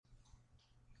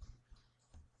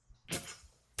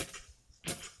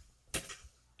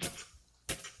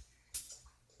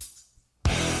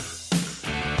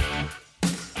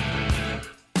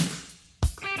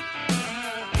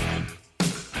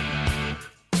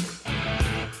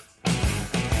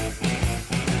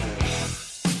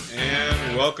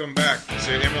welcome back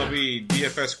to MLB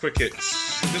DFS Quick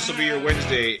Hits. This will be your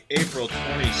Wednesday, April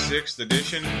 26th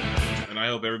edition, and I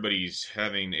hope everybody's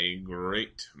having a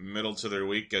great middle to their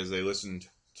week as they listened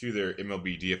to their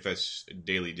MLB DFS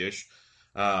Daily Dish.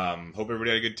 Hope everybody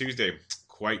had a good Tuesday.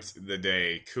 Quite the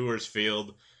day. Coors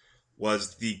Field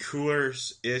was the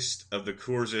Coorsest of the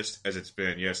Coorsest as it's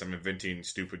been. Yes, I'm inventing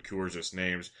stupid Coorsest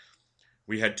names.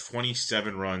 We had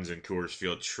 27 runs in Coors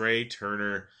Field. Trey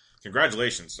Turner,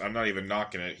 congratulations. I'm not even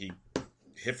knocking it. He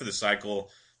hit for the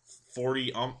cycle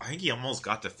 40. I think he almost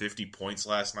got to 50 points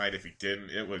last night. If he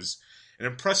didn't, it was an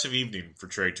impressive evening for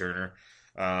Trey Turner.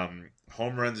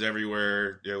 Home runs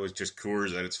everywhere. It was just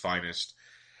Coors at its finest.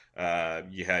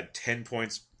 You had 10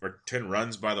 points or 10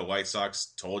 runs by the White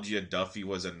Sox. Told you Duffy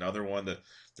was another one.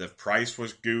 The price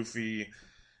was goofy.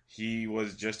 He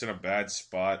was just in a bad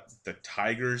spot. The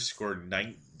Tigers scored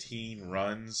 19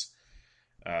 runs.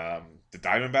 The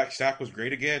Diamondback stack was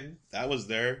great again. That was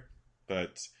there.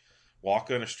 But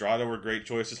Walker and Estrada were great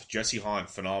choices. Jesse Hahn,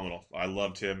 phenomenal. I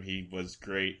loved him. He was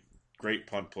great. Great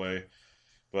punt play.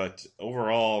 But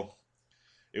overall,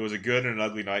 it was a good and an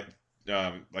ugly night.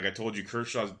 Like I told you,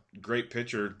 Kershaw's a great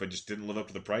pitcher, but just didn't live up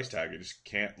to the price tag. He just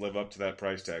can't live up to that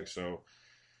price tag. So,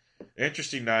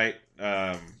 interesting night.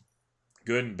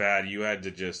 Good and bad. You had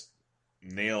to just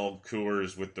nail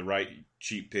Coors with the right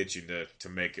cheap pitching to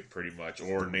make it pretty much,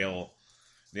 or nail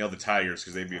the Tigers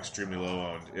because they'd be extremely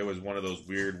low owned. It was one of those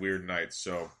weird nights.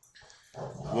 So,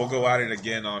 we'll go at it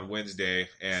again on Wednesday,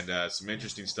 and some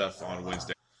interesting stuff on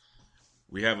Wednesday.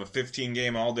 We have a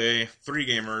 15-game all-day,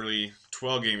 3-game early,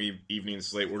 12-game evening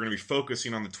slate. We're going to be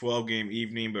focusing on the 12-game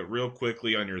evening, but real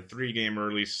quickly on your 3-game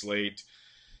early slate,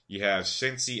 you have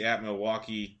Cincy at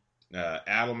Milwaukee,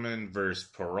 Adelman versus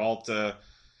Peralta.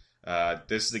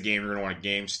 This is the game you're going to want to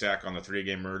game stack on the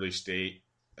 3-game early slate.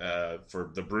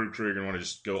 For the Brew Crew, you're going to want to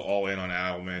just go all in on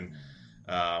Adelman.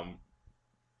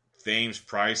 Thames'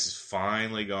 price has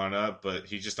finally gone up, but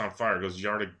he's just on fire. Goes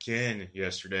yard again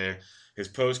yesterday. His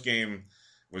post-game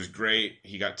was great.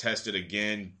 He got tested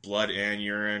again, blood and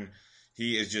urine.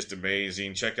 He is just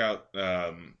amazing. Check out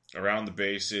Around the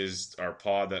Bases, our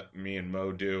pod that me and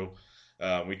Mo do.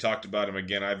 We talked about him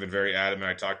again. I've been very adamant.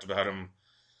 I talked about him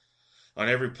on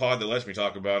every pod that lets me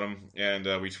talk about him. And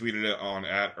we tweeted it on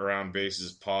at Around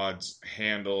Bases Pod's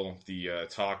handle,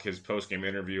 his post-game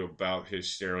interview about his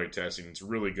steroid testing. It's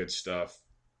really good stuff.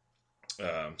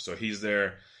 So he's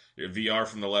there. VR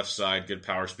from the left side, good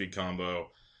power speed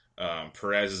combo.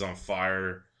 Perez is on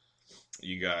fire.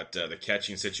 You got the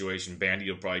catching situation. Bandy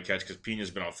will probably catch because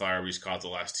Pena's been on fire. He's caught the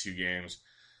last 2 games.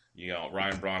 You know,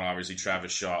 Ryan Braun, obviously,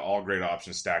 Travis Shaw, all great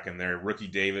options stacking there. Rookie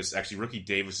Davis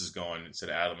is going instead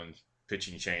of Adelman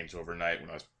pitching change overnight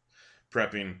when I was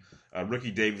prepping.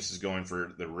 Rookie Davis is going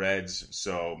for the Reds,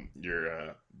 so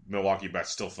your Milwaukee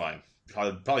bat's still fine.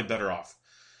 Probably better off.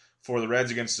 For the Reds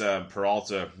against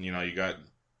Peralta, you know, you got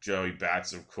Joey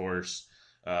Bats, of course,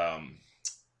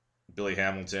 Billy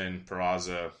Hamilton,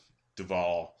 Peraza,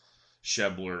 Duvall,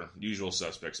 Schebler, usual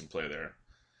suspects in play there.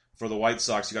 For the White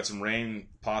Sox, you got some rain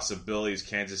possibilities.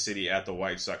 Kansas City at the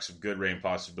White Sox, some good rain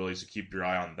possibilities, so keep your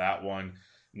eye on that one.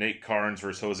 Nate Carnes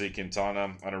versus Jose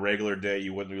Quintana. On a regular day,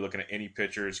 you wouldn't be looking at any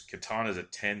pitchers. Quintana's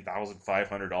at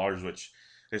 $10,500, which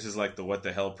this is like the what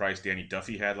the hell price Danny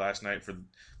Duffy had last night.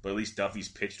 But at least Duffy's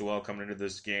pitched well coming into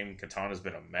this game. Quintana's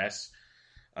been a mess.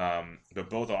 But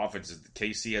both offenses,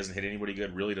 KC hasn't hit anybody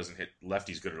good, really doesn't hit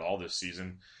lefties good at all this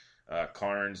season.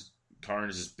 Carnes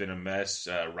has been a mess.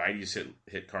 Righties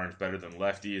hit Carnes better than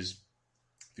lefties.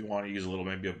 If you want to use a little,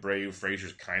 maybe a Abreu,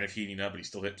 Frazier's kind of heating up, but he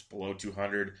still hits below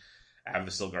 200.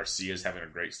 Avisail Garcia's having a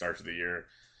great start to the year.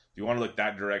 If you want to look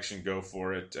that direction, go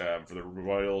for it. For the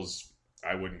Royals,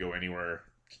 I wouldn't go anywhere.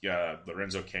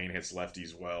 Lorenzo Cain hits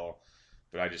lefties well,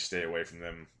 but I just stay away from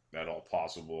them at all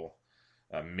possible.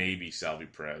 Maybe Salvi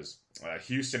Perez.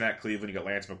 Houston at Cleveland, you got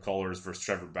Lance McCullers versus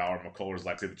Trevor Bauer. McCullers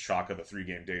likely the chalk of the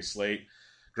 3-game day slate.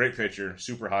 Great pitcher,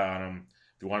 super high on him.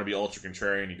 If you want to be ultra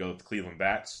contrarian, you go with the Cleveland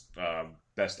Bats.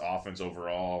 Best offense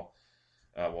overall.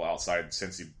 Outside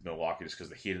Cincy, Milwaukee, just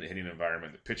because of the hitting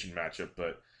environment, the pitching matchup.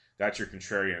 But that's your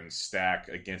contrarian stack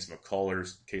against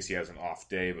McCullers in case he has an off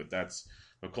day. But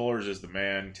McCullers is the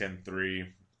man, 10-3,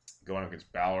 going up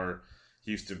against Bauer.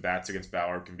 Houston bats against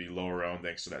Bauer can be lower owned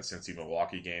thanks to that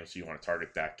Cincy-Milwaukee game, so you want to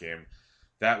target that game.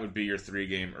 That would be your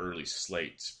 3-game early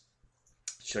slate.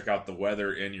 Check out the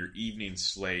weather in your evening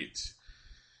slate.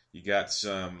 You got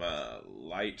some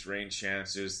light rain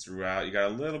chances throughout. You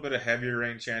got a little bit of heavier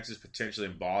rain chances potentially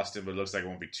in Boston, but it looks like it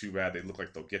won't be too bad. They look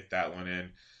like they'll get that one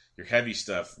in. Your heavy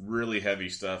stuff, really heavy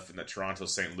stuff in the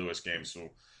Toronto-St. Louis game. So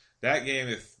that game,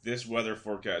 if this weather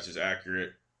forecast is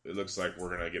accurate, it looks like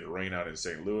we're going to get a rain out in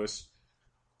St. Louis.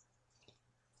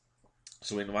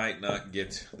 So we might not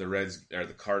get the Reds or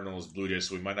the Cardinals Blue Jays.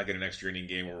 So we might not get an extra inning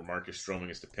game where Marcus Stroman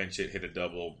gets to pinch hit a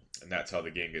double, and that's how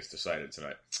the game gets decided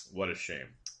tonight. What a shame.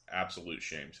 Absolute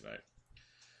shame tonight.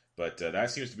 But that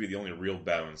seems to be the only real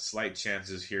bad one. Slight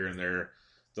chances here and there.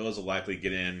 Those will likely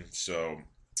get in, so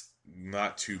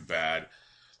not too bad.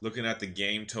 Looking at the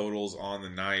game totals on the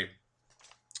night,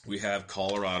 we have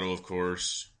Colorado, of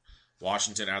course.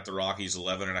 Washington at the Rockies,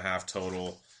 11.5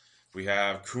 total. We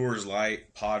have Coors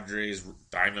Light, Padres,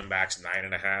 Diamondbacks,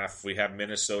 9.5. We have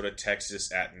Minnesota,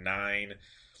 Texas at 9.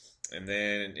 And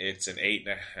then it's an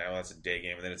 8.5. Well, that's a day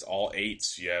game. And then it's all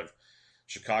 8s. You have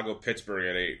Chicago, Pittsburgh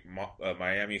at 8.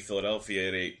 Miami, Philadelphia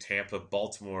at 8. Tampa,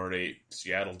 Baltimore at 8.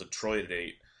 Seattle, Detroit at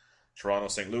 8. Toronto,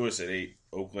 St. Louis at 8.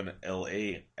 Oakland,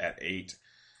 LA at 8.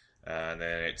 And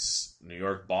then it's New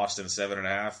York, Boston,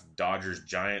 7.5. Dodgers,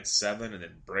 Giants, 7. And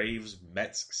then Braves,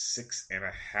 Mets,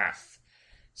 6.5.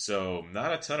 So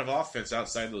not a ton of offense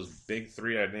outside those big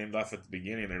three I named off at the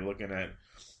beginning. They're looking at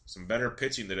some better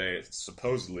pitching today,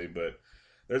 supposedly, but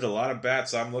there's a lot of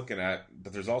bats I'm looking at,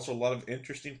 but there's also a lot of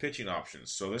interesting pitching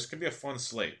options. So this could be a fun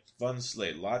slate.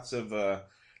 Lots of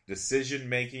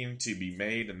decision-making to be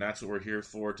made, and that's what we're here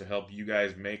for, to help you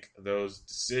guys make those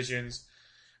decisions.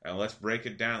 And let's break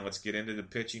it down. Let's get into the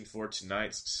pitching for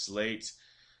tonight's slate.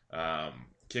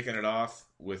 Kicking it off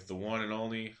with the one and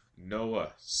only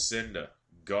Noah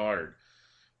Syndergaard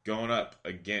going up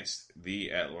against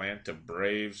the Atlanta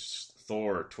Braves.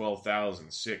 Thor,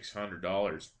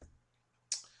 $12,600.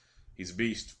 He's a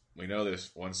beast. We know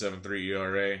this. 1.73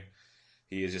 ERA.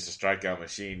 He is just a strikeout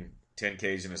machine. 10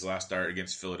 Ks in his last start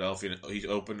against Philadelphia. He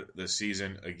opened the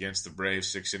season against the Braves.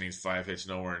 6 innings, 5 hits,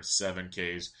 nowhere, and 7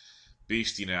 Ks.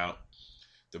 Beasting out.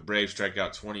 The Braves strike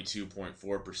out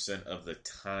 22.4% of the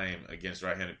time against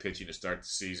right-handed pitching to start the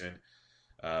season.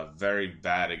 Very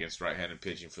bad against right-handed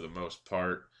pitching for the most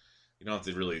part. You don't have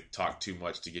to really talk too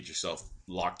much to get yourself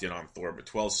locked in on Thor, but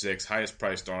 12.6, highest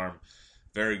priced arm.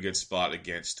 Very good spot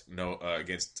against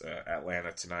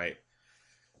Atlanta tonight.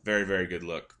 Very, very good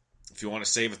look. If you want to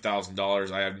save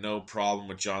 $1,000, I have no problem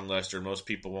with Jon Lester. Most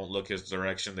people won't look his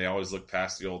direction. They always look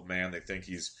past the old man. They think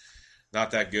he's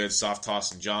not that good. Soft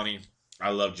tossing Johnny.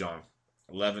 I love John.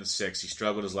 11.6. He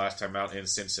struggled his last time out in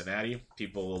Cincinnati.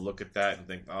 People will look at that and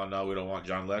think, oh, no, we don't want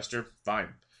Jon Lester. Fine.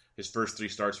 His first 3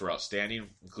 starts were outstanding,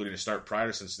 including a start prior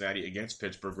to Cincinnati against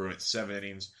Pittsburgh, where he went 7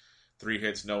 innings, 3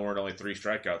 hits, nowhere, and only 3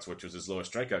 strikeouts, which was his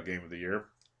lowest strikeout game of the year.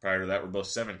 Prior to that were both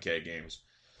 7K games.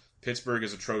 Pittsburgh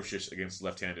is atrocious against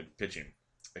left-handed pitching.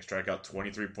 They strike out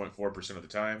 23.4% of the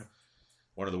time.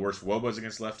 One of the worst WOBAs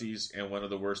against lefties, and one of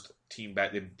the worst team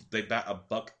bat. They bat a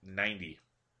 $190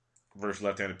 versus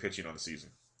left-handed pitching on the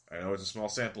season. I know it's a small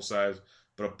sample size,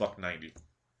 but a $190.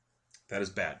 That is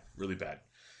bad, really bad.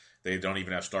 They don't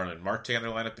even have Starlin Marte in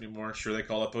their lineup anymore. Sure, they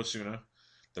call up Osuna.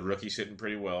 The rookie's hitting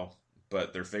pretty well,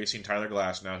 but they're facing Tyler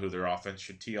Glass now, who their offense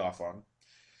should tee off on.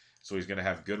 So he's going to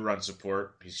have good run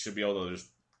support. He should be able to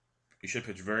he should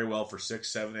pitch very well for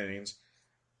 6-7 innings.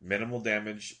 Minimal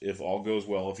damage if all goes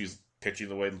well. If he's pitching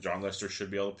the way Jon Lester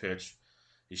should be able to pitch,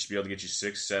 he should be able to get you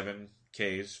 6-7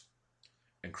 Ks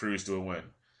and cruise to a win.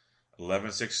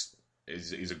 11.6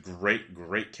 is a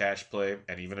great cash play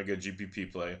and even a good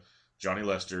GPP play. Johnny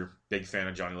Lester, big fan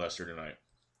of Johnny Lester tonight.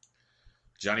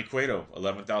 Johnny Cueto,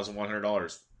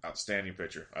 $11,100, outstanding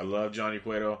pitcher. I love Johnny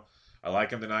Cueto. I like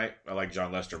him tonight. I like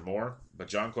Jon Lester more, but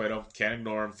John Cueto, can't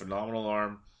ignore him. Phenomenal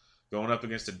arm. Going up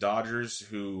against the Dodgers,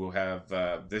 who have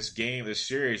this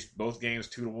series, both games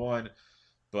 2-1.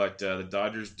 But the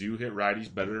Dodgers do hit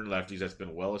righties better than lefties. That's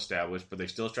been well established, but they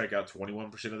still strike out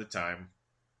 21% of the time.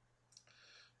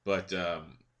 But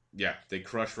they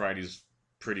crush righties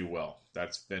pretty well.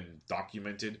 That's been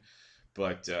documented.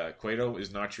 But Cueto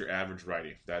is not your average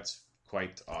righty. That's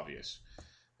quite obvious.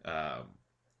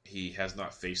 He has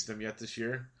not faced them yet this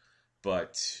year,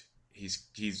 but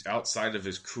he's outside of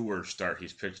his Coors start.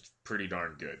 He's pitched pretty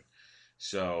darn good.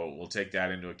 So we'll take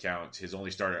that into account. His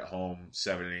only start at home,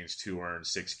 7 innings, 2 earned,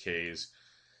 6 Ks.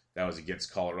 That was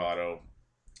against Colorado.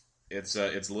 It's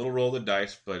a little roll of the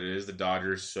dice, but it is the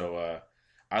Dodgers. So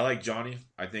I like Johnny.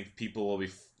 I think people will be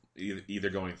either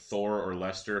going Thor or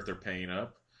Lester if they're paying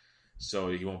up. So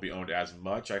he won't be owned as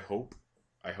much, I hope.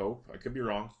 I could be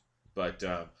wrong. But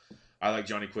I like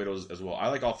Johnny Cueto as well. I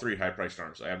like all 3 high-priced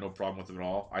arms. I have no problem with them at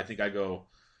all. I think I go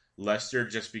Lester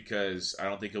just because I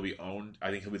don't think he'll be owned. I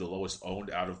think he'll be the lowest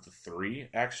owned out of the 3,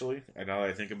 actually. And now that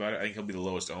I think about it, I think he'll be the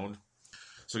lowest owned. So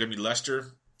it's going to be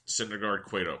Lester, Syndergaard,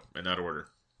 Cueto in that order.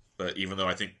 But even though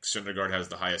I think Syndergaard has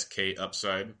the highest K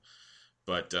upside,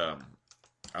 but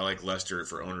I like Lester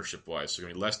for ownership-wise. So it's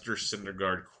going to be Lester,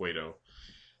 Syndergaard, Cueto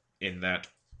in that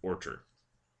order.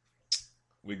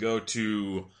 We go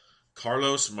to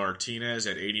Carlos Martinez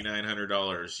at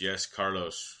 $8,900. Yes,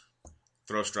 Carlos.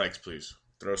 Throw strikes, please.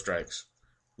 Throw strikes.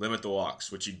 Limit the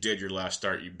walks, which you did your last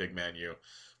start, you big man, you.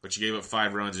 But you gave up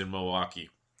 5 runs in Milwaukee.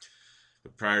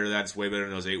 But prior to that, it's way better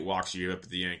than those 8 walks you gave up at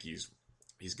the Yankees.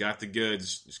 He's got the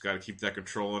goods. Just got to keep that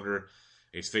control under.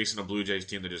 He's facing a Blue Jays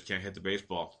team that just can't hit the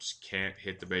baseball. Just can't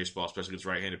hit the baseball, especially against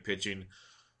right-handed pitching.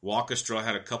 Walker Straw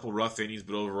had a couple rough innings,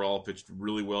 but overall pitched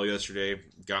really well yesterday.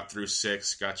 Got through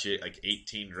 6, got you like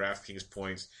 18 DraftKings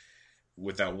points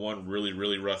with that one really,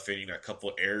 really rough inning. A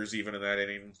couple errors even in that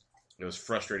inning. It was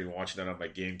frustrating watching that on my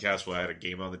Gamecast while I had a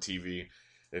game on the TV.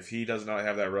 If he does not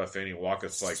have that rough inning,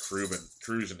 Walker's like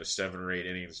cruising to 7 or 8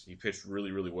 innings. He pitched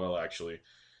really, really well, actually.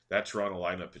 That Toronto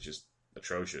lineup is just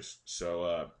atrocious.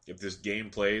 So if this game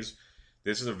plays,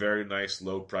 this is a very nice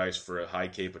low price for a high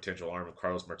K potential arm of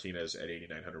Carlos Martinez at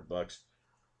 $8,900.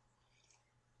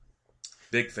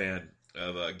 Big fan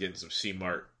of getting some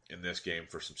C-Mart in this game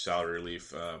for some salary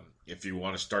relief. If you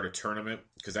want to start a tournament,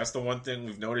 because that's the one thing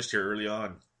we've noticed here early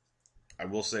on. I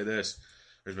will say this.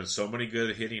 There's been so many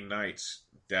good hitting nights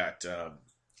that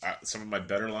some of my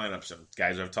better lineups and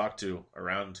guys I've talked to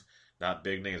around, not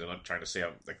big names, I'm not trying to say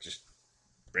I'm like just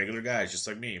regular guys, just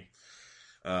like me.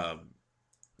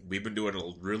 We've been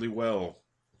doing really well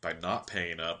by not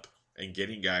paying up and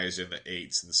getting guys in the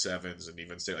 8s and 7s and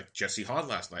even say like Jesse Hahn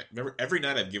last night. Remember, every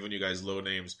night I've given you guys low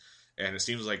names, and it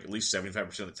seems like at least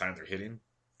 75% of the time they're hitting.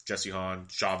 Jesse Hahn,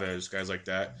 Chavez, guys like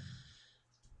that.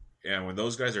 And when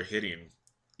those guys are hitting,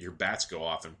 your bats go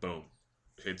off and boom.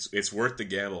 It's worth the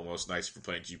gamble most nights for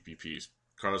playing GPPs.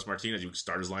 Carlos Martinez, you can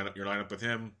start your lineup with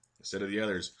him instead of the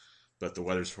others, but the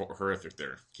weather's horrific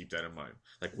there. Keep that in mind.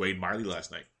 Like Wade Miley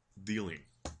last night, dealing.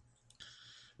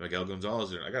 Miguel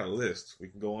Gonzalez, I got a list. We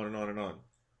can go on and on and on.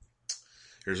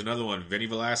 Here's another one. Vinny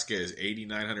Velasquez,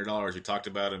 $8,900. We talked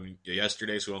about him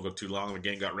yesterday, so we won't go too long. The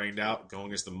game got rained out. Going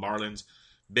against the Marlins.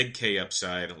 Big K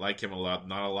upside. I like him a lot.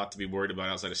 Not a lot to be worried about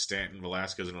outside of Stanton,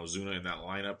 Velasquez, and Ozuna in that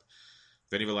lineup.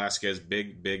 Vinny Velasquez,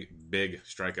 big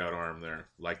strikeout arm there.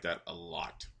 Like that a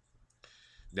lot.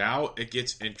 Now it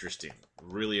gets interesting.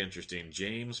 Really interesting.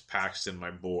 James Paxton, my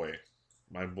boy.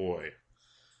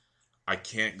 I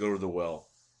can't go to the well.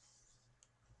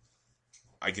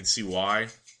 I can see why.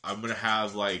 I'm going to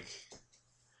have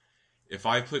if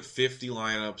I put 50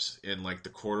 lineups in the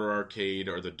quarter arcade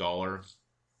or the dollar,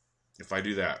 if I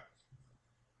do that,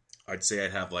 I'd say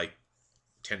I'd have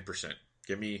 10%.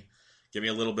 Give me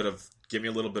a little bit of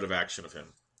action of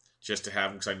him, just to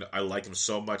have him, because I like him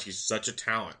so much. He's such a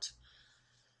talent.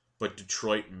 But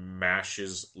Detroit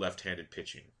mashes left-handed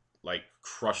pitching,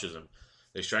 crushes them.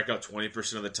 They strike out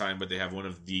 20% of the time, but they have one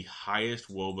of the highest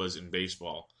WOBAs in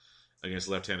baseball against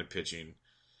left-handed pitching,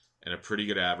 and a pretty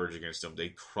good average against them. They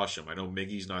crush them. I know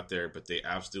Miggy's not there, but they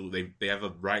absolutely they have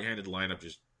a right-handed lineup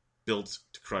just built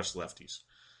to crush lefties.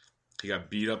 He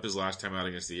got beat up his last time out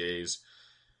against the A's.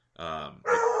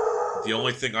 The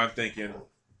only thing I'm thinking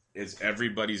is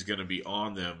everybody's going to be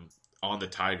on them, on the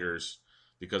Tigers,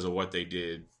 because of what they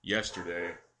did yesterday.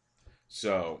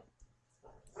 So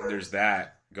there's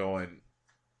that going.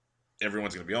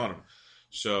 Everyone's going to be on them.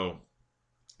 So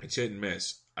it's hit and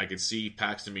miss. I could see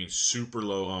Paxton being super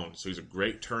low owned. So he's a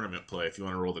great tournament play if you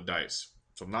want to roll the dice.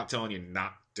 So I'm not telling you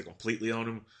not to completely own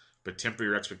him, but temper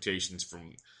your expectations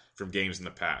from games in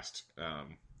the past.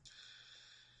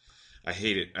 I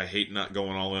hate it. I hate not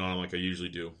going all in on him like I usually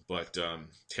do. But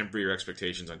temper your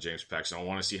expectations on James Paxton. I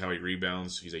want to see how he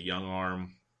rebounds. He's a young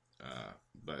arm,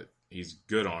 but he's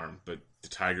good arm. But the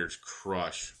Tigers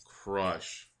crush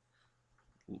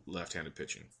left-handed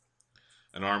pitching.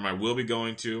 An arm I will be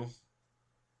going to,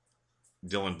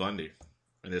 Dylan Bundy.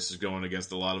 And this is going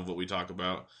against a lot of what we talk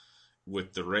about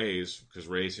with the Rays, because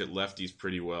Rays hit lefties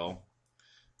pretty well.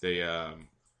 They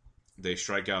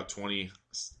strike out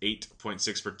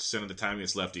 28.6% of the time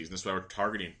against lefties. And that's why we're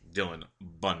targeting Dylan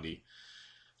Bundy.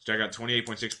 Strike out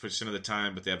 28.6% of the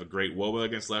time, but they have a great WOBA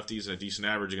against lefties and a decent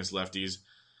average against lefties.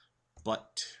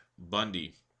 But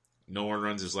Bundy, no one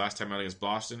runs his last time out against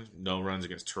Boston. No runs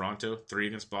against Toronto. 3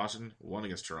 against Boston. 1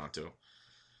 against Toronto.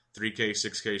 3Ks,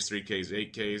 6Ks,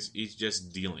 3Ks, 8Ks. He's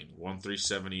just dealing.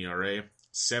 1.37 ERA.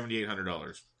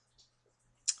 $7,800.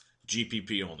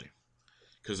 GPP only.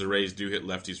 Because the Rays do hit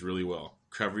lefties really well.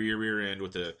 Cover your rear end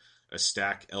with a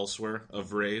stack elsewhere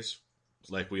of Rays,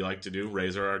 like we like to do.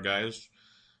 Rays are our guys.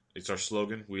 It's our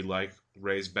slogan. We like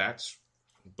Rays bats.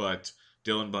 But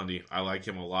Dylan Bundy, I like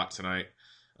him a lot tonight.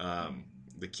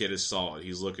 The kid is solid.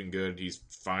 He's looking good. He's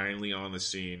finally on the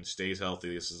scene. Stays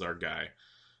healthy. This is our guy.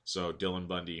 So Dylan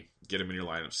Bundy, get him in your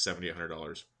lineup,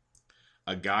 $7,800.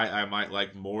 A guy I might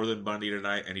like more than Bundy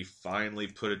tonight, and he finally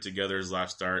put it together his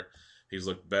last start. He's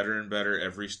looked better and better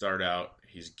every start out.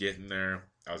 He's getting there.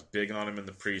 I was big on him in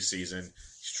the preseason.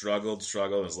 Struggled.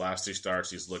 In his last 2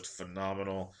 starts, he's looked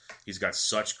phenomenal. He's got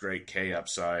such great K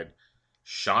upside.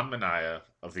 Sean Manaea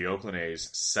of the Oakland A's,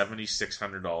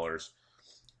 $7,600.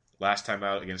 Last time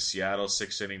out against Seattle,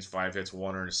 6 innings, 5 hits,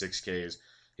 106 Ks.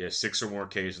 He has 6 or more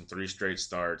Ks in 3 straight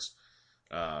starts.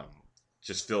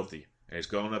 Just filthy. And he's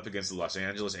going up against the Los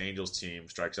Angeles Angels team,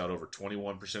 strikes out over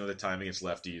 21% of the time against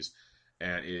lefties,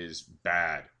 and is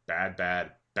bad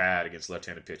against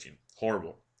left-handed pitching.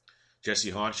 Horrible.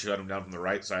 Jesse Hahn shut him down from the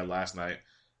right side last night,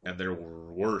 and they're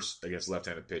worse against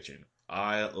left-handed pitching.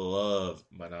 I love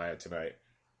Manaea tonight.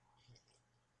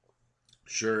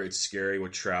 Sure, it's scary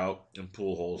with Trout and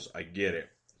Pujols. I get it.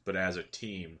 But as a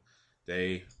team,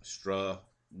 they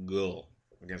struggle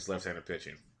against left-handed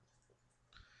pitching.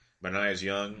 Manaea's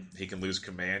young. He can lose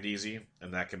command easy,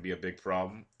 and that can be a big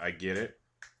problem. I get it.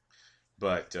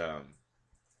 But I'm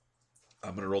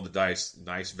going to roll the dice.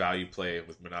 Nice value play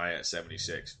with Manaea at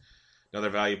 76. Another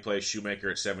value play, Shoemaker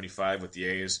at 75 with the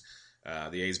A's.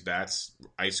 The A's bats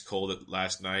ice cold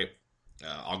last night.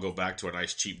 I'll go back to a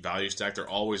nice cheap value stack. They're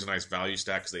always a nice value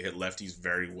stack because they hit lefties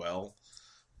very well.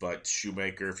 But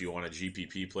Shoemaker, if you want a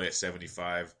GPP play at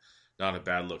 75, not a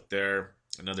bad look there.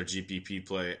 Another GPP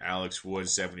play, Alex Wood,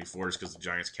 74, is because the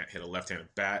Giants can't hit a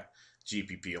left-handed bat.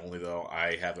 GPP only, though.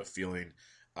 I have a feeling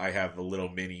I have a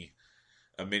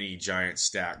mini Giant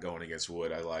stack going against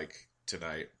Wood I like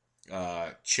tonight.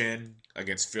 Chin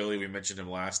against Philly. We mentioned him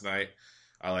last night.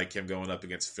 I like him going up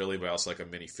against Philly, but I also like a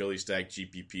mini Philly stack.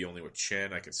 GPP only with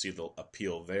Chin. I can see the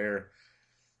appeal there.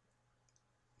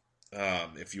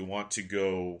 If you want to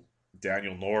go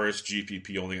Daniel Norris,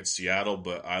 GPP only at Seattle,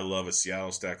 but I love a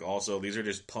Seattle stack also. These are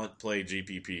just punt play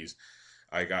GPPs.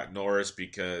 I got Norris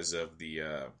because of they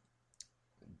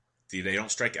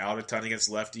don't strike out a ton against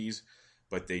lefties,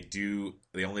 but they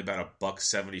only bat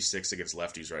 $176 against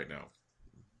lefties right now.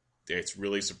 It's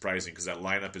really surprising because that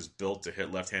lineup is built to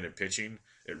hit left-handed pitching.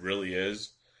 It really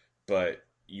is. But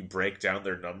you break down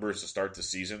their numbers to start the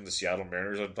season, the Seattle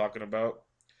Mariners I'm talking about,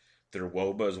 their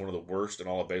WOBA is one of the worst in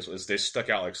all of baseball. They stuck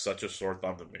out like such a sore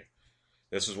thumb to me.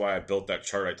 This is why I built that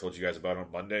chart I told you guys about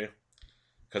on Monday.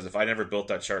 Because if I never built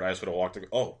that chart, I just would have walked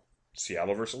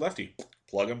Seattle versus lefty.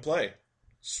 Plug and play.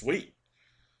 Sweet.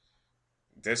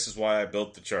 This is why I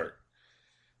built the chart.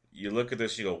 You look at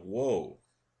this, you go, whoa.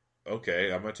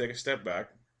 Okay, I'm going to take a step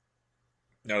back.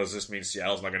 Now, does this mean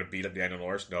Seattle's not going to beat up Daniel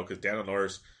Norris? No, because Daniel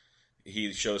Norris,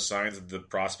 he shows signs of the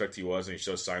prospect he was, and he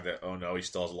shows signs that, he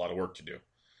still has a lot of work to do.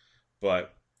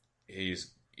 But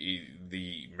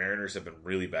the Mariners have been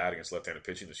really bad against left-handed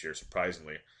pitching this year,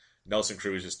 surprisingly. Nelson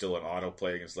Cruz is still an auto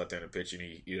play against left-handed pitching.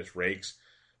 He just rakes.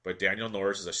 But Daniel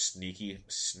Norris is a sneaky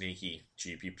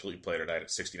GPP play tonight at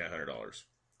 $6,900.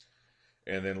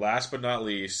 And then last but not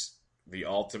least, the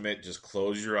ultimate, just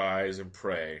close your eyes and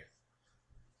pray.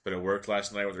 But it worked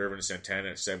last night with Irvin Santana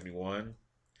at 71.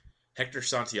 Hector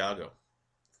Santiago,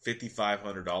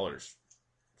 $5,500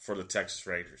 for the Texas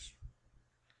Rangers.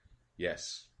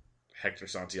 Yes, Hector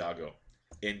Santiago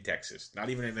in Texas. Not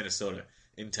even in Minnesota,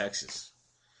 in Texas.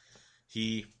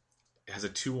 He has a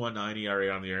 2.19 ERA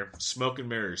on the year. Smoke and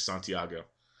mirrors, Santiago.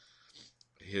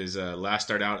 His last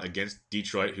start out against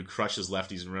Detroit, who crushes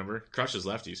lefties, remember? Crushes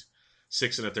lefties.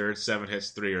 6 1/3, 7 hits,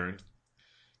 3 earned.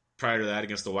 Prior to that,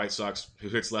 against the White Sox, who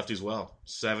hits lefties well.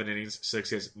 7 innings, 6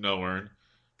 hits, no earned.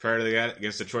 Prior to that,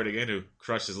 against Detroit again, who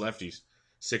crushes lefties.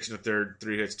 6 1/3,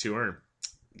 3 hits, 2 earned.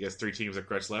 Against 3 teams that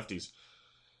crush lefties.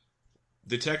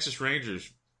 The Texas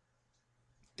Rangers,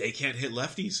 they can't hit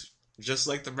lefties. Just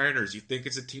like the Mariners. You think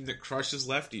it's a team that crushes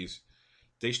lefties.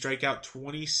 They strike out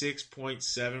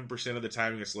 26.7% of the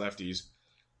time against lefties.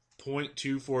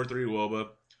 .243 WOBA.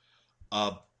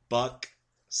 A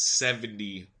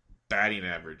 .170 batting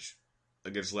average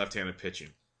against left-handed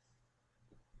pitching.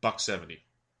 .170.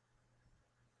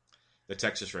 The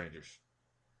Texas Rangers.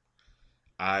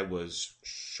 I was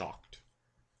shocked.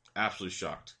 Absolutely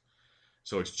shocked.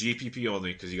 So it's GPP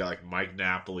only because you got like Mike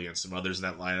Napoli and some others in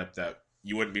that lineup that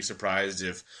you wouldn't be surprised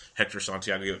if Hector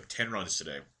Santiago gave up 10 runs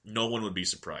today. No one would be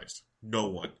surprised. No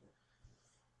one.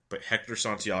 But Hector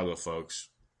Santiago, folks,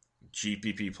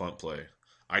 GPP punt play.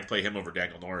 I'd play him over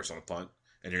Daniel Norris on a punt,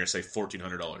 and you're going to say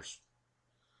 $1,400.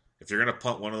 If you're going to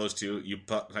punt one of those two, you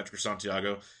punt Hector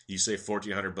Santiago, you say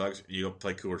 $1,400, and you go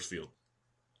play Coors Field.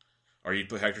 Or you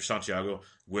put Hector Santiago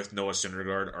with Noah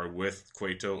Syndergaard, or with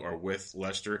Cueto, or with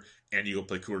Lester, and you go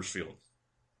play Coors Field.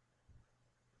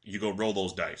 You go roll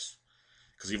those dice.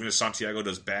 Because even if Santiago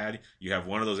does bad, you have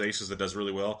one of those aces that does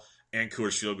really well, and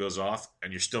Coors Field goes off,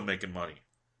 and you're still making money.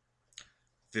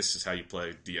 This is how you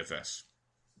play DFS.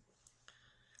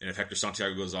 And if Hector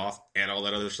Santiago goes off, and all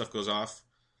that other stuff goes off,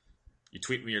 You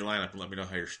tweet me your lineup and let me know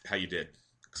how you did,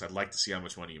 because I'd like to see how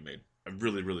much money you made. I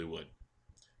really, really would,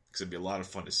 because it'd be a lot of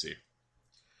fun to see.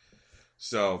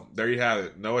 So, there you have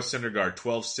it. Noah Syndergaard,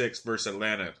 12-6 versus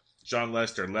Atlanta. John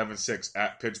Lester, 11-6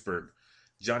 at Pittsburgh.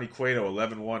 Johnny Cueto,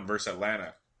 11-1 versus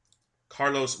Atlanta.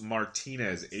 Carlos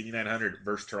Martinez, 8,900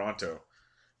 versus Toronto.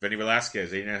 Vinny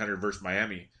Velasquez, 8,900 versus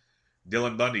Miami.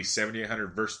 Dylan Bundy,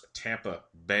 7,800 versus Tampa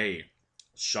Bay.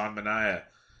 Sean Manaea,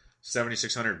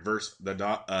 7,600 versus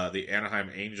the Anaheim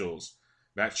Angels.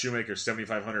 Matt Shoemaker,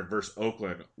 7,500 versus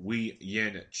Oakland. Wei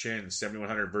Yin Chin,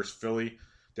 7,100 versus Philly.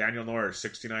 Daniel Norris,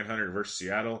 6,900 versus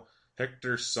Seattle.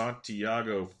 Hector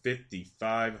Santiago,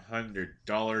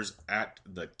 $5,500 at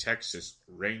the Texas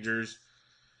Rangers.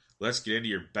 Let's get into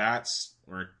your bats.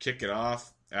 We're going to kick it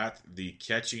off at the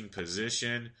catching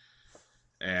position.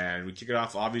 And we kick it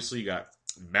off, obviously, you got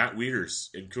Matt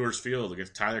Wieters in Coors Field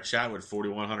against Tyler Chatwood,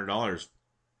 $4,100.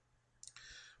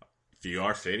 If you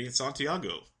are fading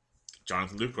Santiago,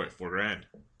 Jonathan Lucroy, $4,000.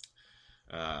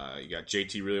 You got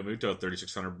JT Realmuto,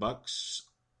 $3,600.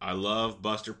 I love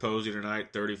Buster Posey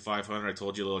tonight, $3,500. I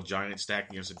told you a little giant stack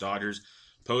against the Dodgers.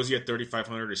 Posey at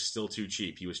 $3,500 is still too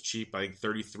cheap. He was cheap, I think,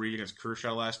 33 against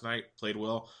Kershaw last night. Played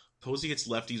well. Posey hits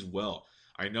lefties well.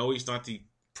 I know he's not the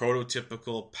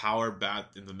prototypical power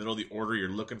bat in the middle of the order you're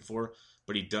looking for,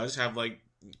 but he does have like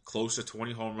close to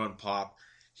 20 home run pop.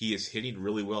 He is hitting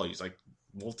really well. He's like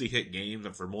multi-hit games,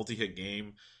 and for multi-hit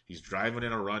game, he's driving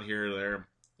in a run here or there.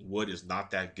 Wood is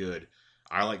not that good.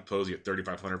 I like Posey at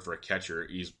 $3,500 for a catcher.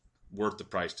 He's worth the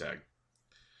price tag.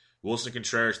 Wilson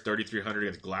Contreras, $3,300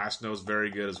 against Glasnow, very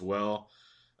good as well.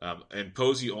 And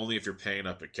Posey only if you're paying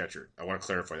up at catcher. I want to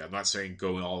clarify that. I'm not saying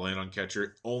go all in on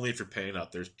catcher. Only if you're paying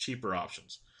up. There's cheaper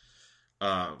options.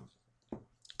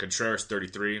 Contreras,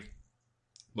 33.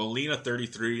 Molina,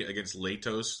 33 against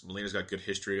Latos. Molina's got good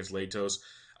history against Latos.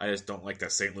 I just don't like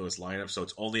that St. Louis lineup. So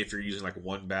it's only if you're using like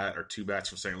one bat or two bats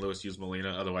from St. Louis, use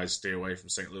Molina. Otherwise, stay away from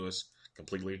St. Louis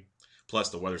completely. Plus,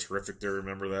 the weather's horrific there.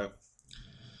 Remember that.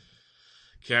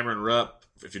 Cameron Rupp,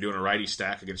 if you're doing a righty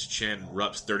stack against Chin,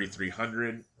 Rupp's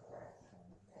 3,300.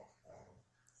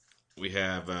 We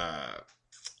have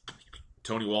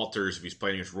Tony Walters, if he's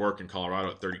playing against Rourke in Colorado,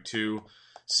 at 32.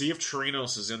 See if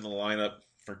Chirinos is in the lineup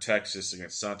for Texas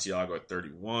against Santiago at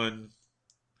 31.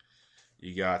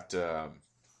 You got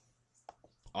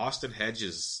Austin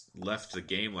Hedges left the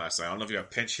game last night. I don't know if you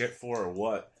got pinch hit for or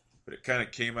what, but it kind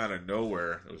of came out of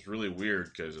nowhere. It was really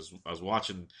weird because I was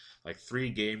watching like 3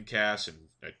 game casts and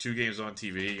 2 games on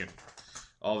TV, and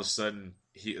all of a sudden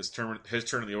his turn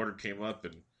in the order came up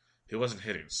and he wasn't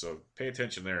hitting. So pay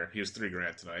attention there. He was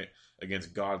 $3,000 tonight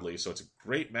against Godley, so it's a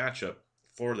great matchup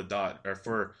for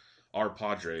for our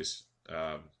Padres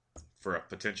for a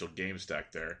potential game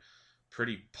stack there.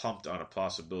 Pretty pumped on a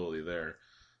possibility there.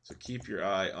 So keep your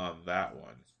eye on that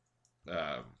one.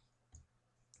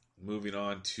 Moving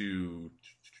on to...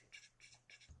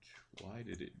 Why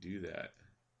did it do that?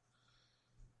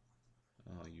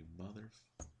 Oh, you mother...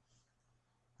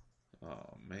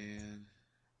 Oh, man.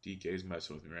 DK's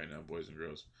messing with me right now, boys and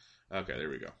girls. Okay, there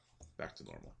we go. Back to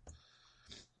normal.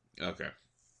 Okay.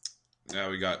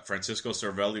 Now we got Francisco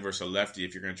Cervelli versus a lefty.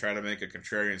 If you're going to try to make a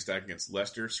contrarian stack against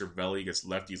Lester, Cervelli against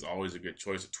lefty is always a good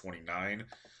choice at 29.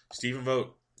 Stephen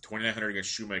Vogt, 2,900 against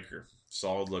Shoemaker.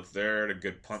 Solid look there. A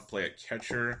good punt play at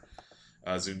catcher.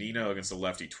 Zunino against the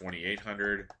lefty,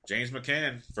 2,800. James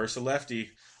McCann versus a lefty.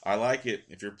 I like it.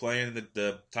 If you're playing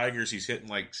the Tigers, he's hitting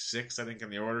like 6th, I think, in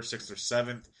the order, 6th or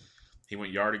 7th. He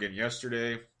went yard again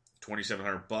yesterday,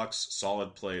 $2,700.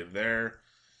 Solid play there.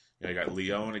 You got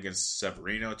Leon against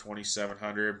Severino,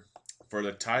 $2,700. For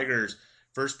the Tigers,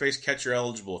 first base catcher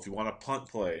eligible if you want a punt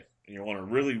play and you want to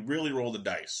really, really roll the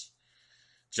dice.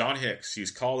 John Hicks,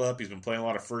 he's called up. He's been playing a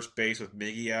lot of first base with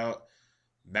Miggy out.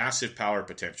 Massive power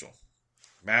potential.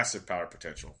 Massive power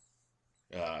potential.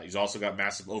 He's also got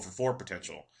massive 0-for-4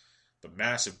 potential. But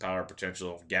massive power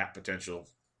potential, gap potential,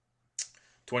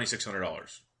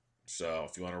 $2,600. So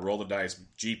if you want to roll the dice,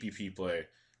 GPP play,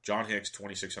 John Hicks,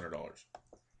 $2,600.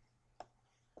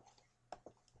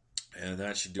 And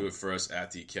that should do it for us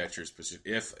at the catcher's position.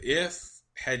 If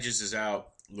Hedges is out,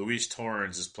 Luis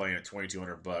Torrens is playing at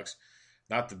 $2,200.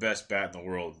 Not the best bat in the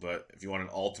world, but if you want an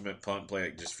ultimate punt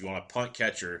play, just if you want a punt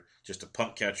catcher, just a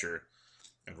punt catcher,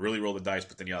 and really roll the dice,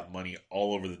 but then you have money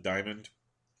all over the diamond,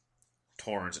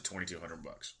 Torrens at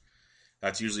 $2,200.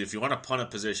 That's usually, if you want to punt a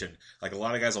position, like a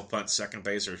lot of guys will punt second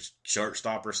base or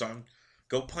shortstop or something,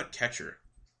 go punt catcher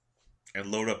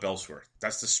and load up elsewhere.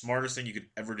 That's the smartest thing you could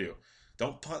ever do.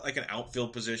 Don't punt like an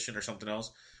outfield position or something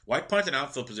else. Why punt an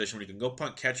outfield position when you can go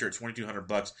punt catcher at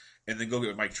 $2,200 and then go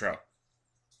get Mike Trout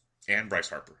and Bryce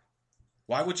Harper?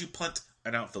 Why would you punt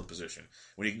an outfield position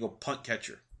when you can go punt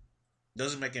catcher?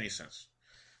 Doesn't make any sense.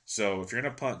 So if you're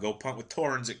going to punt, go punt with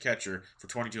Torrens at catcher for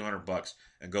 $2,200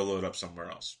 and go load up somewhere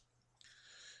else.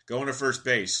 Going to first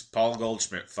base, Paul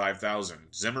Goldschmidt,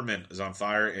 $5,000. Zimmerman is on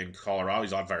fire in Colorado.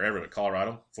 He's on fire everywhere.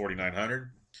 Colorado, $4,900.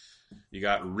 You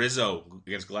got Rizzo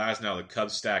against Glasnow. The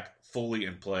Cubs stack fully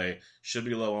in play. Should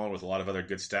be low on with a lot of other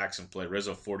good stacks in play.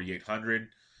 Rizzo, $4,800.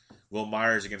 Will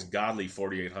Myers against Godley,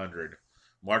 $4,800.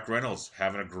 Mark Reynolds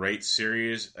having a great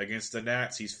series against the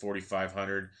Nats. He's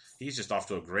 $4,500. He's just off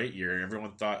to a great year.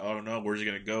 Everyone thought, oh no, where's he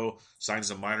going to go?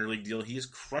 Signs a minor league deal. He is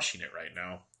crushing it right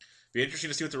now. Be interesting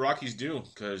to see what the Rockies do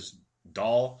because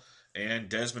Dahl and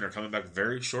Desmond are coming back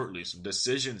very shortly. Some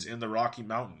decisions in the Rocky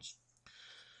Mountains.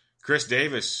 Chris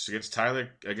Davis against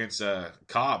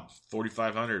Cobb,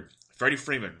 $4,500. Freddie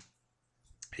Freeman,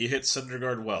 he hits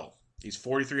Syndergaard well. He's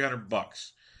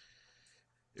 $4,300.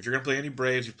 If you're going to play any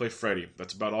Braves, you play Freddie.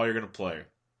 That's about all you're going to play.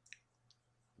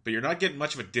 But you're not getting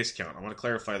much of a discount. I want to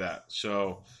clarify that.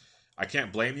 So I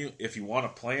can't blame you. If you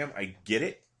want to play him, I get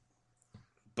it.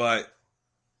 But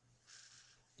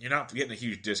you're not getting a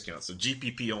huge discount. So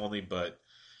GPP only, but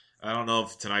I don't know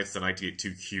if tonight's the night to get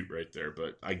too cute right there.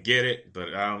 But I get it,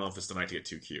 but I don't know if it's the night to get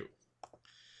too cute.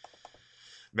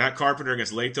 Matt Carpenter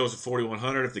against Latos at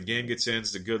 $4,100. If the game gets in,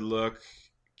 it's a good look.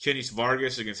 Kenny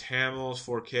Vargas against Hamels,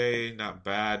 $4K, not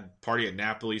bad. Party at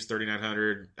Napoli's,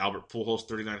 $3,900. Albert Pujols,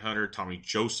 $3,900. Tommy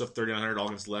Joseph, $3,900, all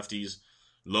against lefties.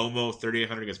 Lomo,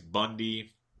 $3,800 against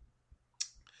Bundy.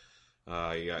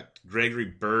 You got Gregory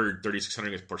Bird, $3,600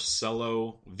 against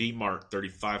Porcello. V-Mart,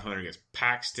 $3,500 against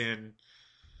Paxton.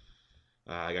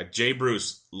 I got Jay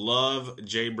Bruce. Love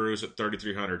Jay Bruce at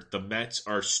 $3,300. The Mets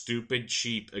are stupid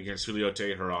cheap against Julio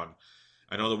Teheran.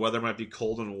 I know the weather might be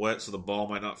cold and wet, so the ball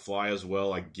might not fly as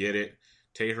well. I get it.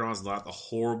 Teheran's not the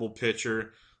horrible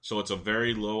pitcher, so it's a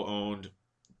very low-owned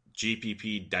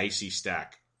GPP dicey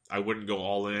stack. I wouldn't go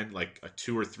all in, like a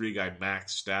 2 or 3 guy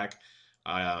max stack.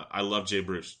 I love Jay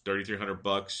Bruce.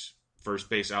 $3,300. First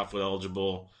base outfield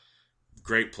eligible.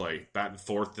 Great play. Batting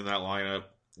fourth in that lineup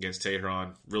against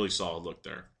Teheran. Really solid look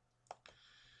there.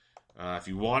 If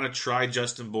you want to try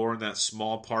Justin Bourne, that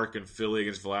small park in Philly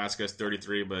against Velasquez,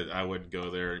 $33, but I wouldn't go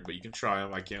there. But you can try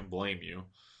him. I can't blame you.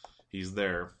 He's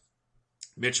there.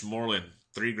 Mitch Moreland,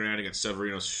 $3,000 against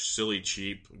Severino. Silly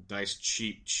cheap. Nice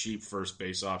cheap first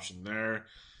base option there.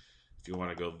 If you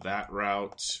want to go that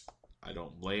route, I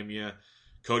don't blame you.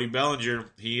 Cody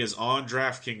Bellinger, he is on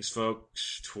DraftKings,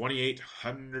 folks.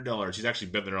 $2,800. He's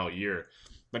actually been there all year,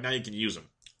 but now you can use him.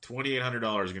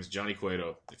 $2,800 against Johnny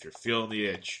Cueto. If you're feeling the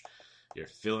itch. You're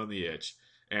feeling the itch.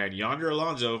 And Yonder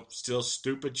Alonso, still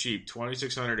stupid cheap,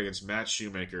 $2,600 against Matt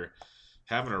Shoemaker.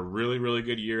 Having a really, really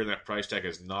good year, and that price tag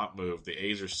has not moved. The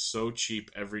A's are so cheap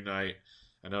every night.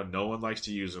 I know no one likes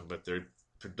to use them, but they're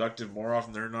productive more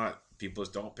often than not. People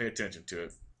just don't pay attention to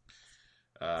it.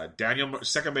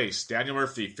 Second base, Daniel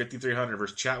Murphy, $5,300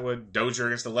 versus Chatwood. Dozier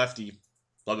against the lefty.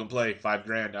 Plug and play,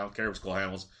 $5,000. I don't care if it's Cole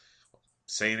Hamels.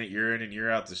 Saying it year in and year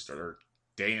out or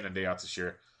day in and day out this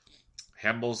year.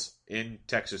 Hamels in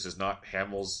Texas is not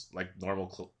Hamels like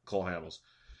normal Cole Hamels.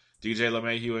 DJ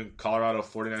LeMahieu in Colorado,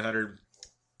 $4,900.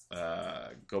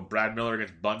 Go Brad Miller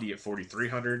against Bundy at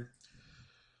 $4,300.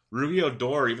 Ruby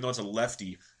Odor, even though it's a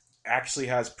lefty, actually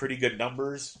has pretty good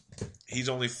numbers. He's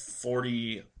only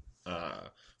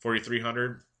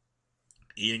 $4,300.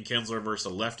 Ian Kinsler versus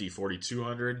a lefty,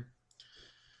 $4,200.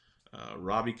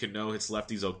 Robbie Cano hits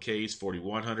lefties okay. He's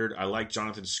 $4,100. I like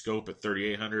Jonathan Scope at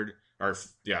 $3,800.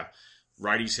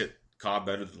 Righties hit Cobb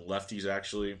better than lefties,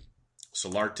 actually.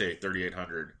 Solarte,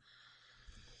 $3,800.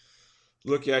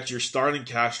 Look at your Starling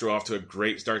Castro off to a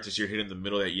great start this year, hitting the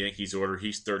middle of that Yankees order.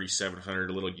 He's $3,700.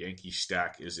 A little Yankee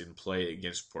stack is in play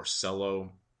against Porcello.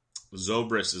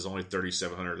 Zobrist is only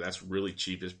 $3,700. That's really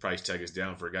cheap. His price tag is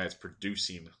down for a guy that's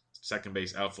producing. Second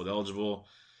base outfield eligible.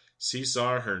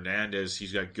 Cesar Hernandez,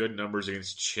 he's got good numbers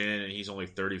against Chin, and he's only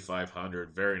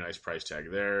 $3,500. Very nice price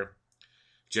tag there.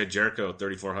 Jed Jericho,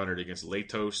 $3,400 against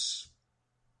Latos.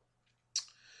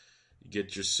 You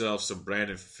get yourself some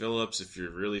Brandon Phillips if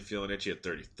you're really feeling itchy at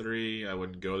 $33. I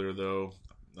wouldn't go there, though.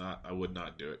 I would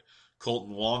not do it.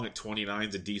 Colton Wong at $29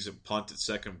 is a decent punt at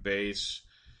second base.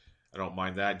 I don't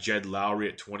mind that. Jed Lowry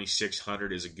at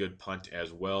 $2,600 is a good punt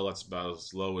as well. That's about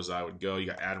as low as I would go. You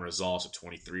got Adam Rosales at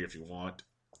 $23 if you want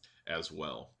as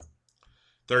well.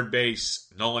 Third base,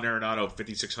 Nolan Arenado,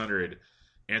 $5,600.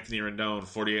 Anthony Rendon,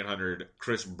 $4,800.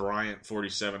 Chris Bryant,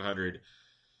 $4,700.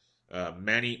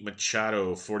 Manny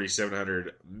Machado,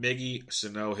 $4,700. Miggy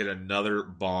Sano hit another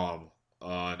bomb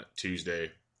on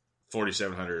Tuesday,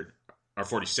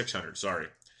 $4,600. Sorry.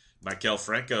 Maikel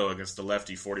Franco against the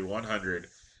lefty, $4,100.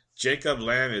 Jacob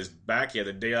Lamb is back. He had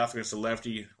a day off against the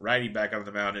lefty. Righty back on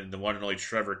the mound, and the one and only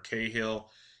Trevor Cahill.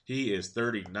 He is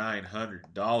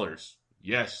 $3,900.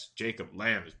 Yes, Jacob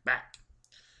Lamb is back.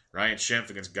 Ryan Schimpf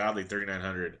against Godley,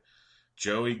 $3,900.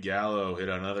 Joey Gallo hit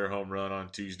another home run on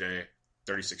Tuesday,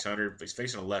 $3,600. He's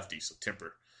facing a lefty, so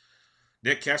temper.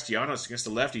 Nick Castellanos against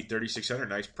the lefty, $3,600.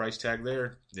 Nice price tag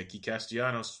there. Nicky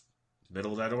Castellanos,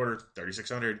 middle of that order,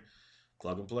 $3,600.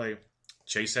 Plug and play.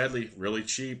 Chase Headley, really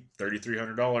cheap,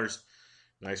 $3,300.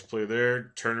 Nice play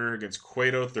there. Turner against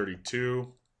Cueto, $32.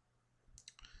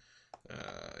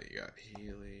 You got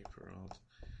Healy, Peralta.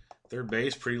 Third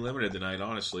base, pretty limited tonight,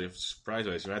 honestly.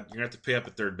 Surprise-wise, you're going to have to pay up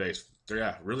at third base.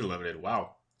 Yeah, really limited.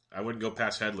 Wow. I wouldn't go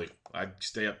past Headley. I'd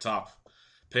stay up top.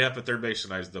 Pay up at third base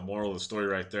tonight is the moral of the story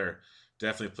right there.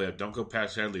 Definitely play up. Don't go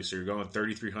past Headley, so you're going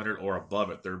 $3,300 or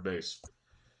above at third base.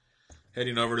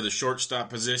 Heading over to the shortstop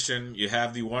position, you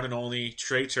have the one and only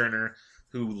Trey Turner,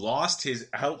 who lost his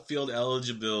outfield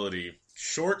eligibility.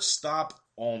 Shortstop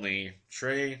only,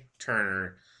 Trey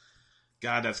Turner.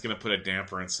 God, that's going to put a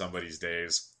damper in somebody's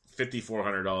days.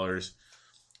 $5,400.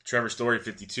 Trevor Story,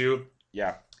 $52.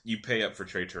 Yeah, you pay up for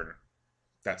Trey Turner.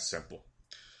 That's simple.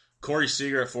 Corey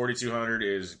Seager at $4,200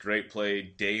 is great play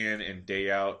day in and day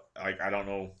out. I don't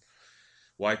know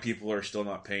why people are still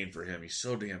not paying for him. He's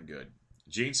so damn good.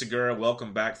 Gene Segura,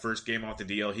 welcome back. First game off the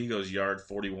DL. He goes yard,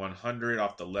 $4,100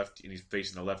 off the left, and he's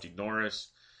facing the lefty Norris.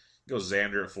 He goes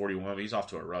Xander at $41. He's off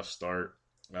to a rough start.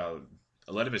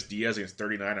 Aledmus Diaz against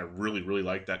 $39. I really, really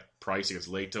like that price against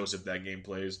Latos if that game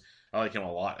plays. I like him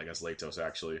a lot against Latos,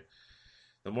 actually.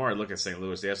 The more I look at St.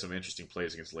 Louis, they have some interesting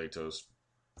plays against Latos.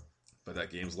 But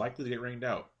that game's likely to get rained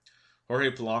out.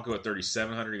 Jorge Polanco at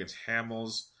 $3,700 against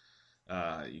Hamels.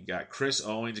 You got Chris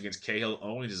Owings against Cahill.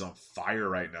 Owings is on fire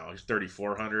right now. He's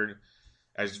 $3,400.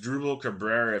 As Drupal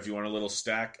Cabrera, if you want a little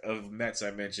stack of Mets I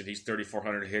mentioned, he's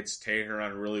 $3,400 hits.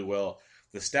 Teheran really well.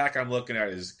 The stack I'm looking at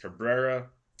is Cabrera,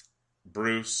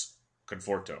 Bruce,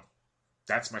 Conforto.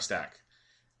 That's my stack.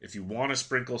 If you want to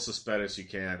sprinkle Cespedes, you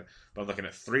can. But I'm looking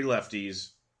at 3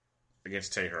 lefties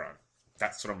against Teheran.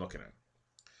 That's what I'm looking at.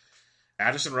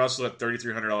 Addison Russell at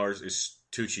 $3,300 is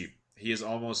too cheap. He is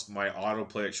almost my auto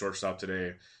play at shortstop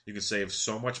today. You can save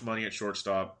so much money at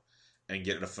shortstop and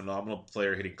get a phenomenal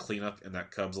player hitting cleanup in that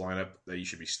Cubs lineup that you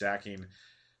should be stacking.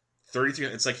 33.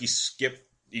 It's like he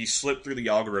slipped through the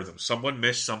algorithm. Someone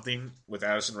missed something with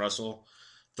Addison Russell.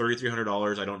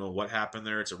 $3,300. I don't know what happened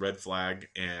there. It's a red flag,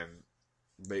 and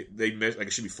they missed. Like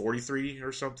it should be 43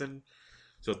 or something.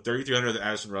 So $3,300 with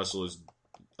Addison Russell is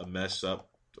a mess up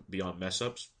beyond mess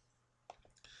ups.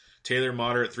 Taylor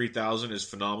Motter at $3,000 is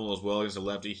phenomenal as well against the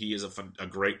lefty. He is a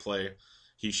great play.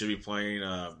 He should be playing.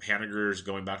 Haniger's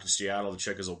going back to Seattle to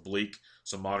check his oblique,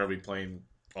 so Motter will be playing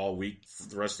all week, for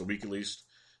the rest of the week at least.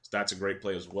 So that's a great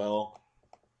play as well.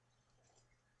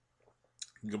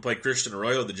 You can play Christian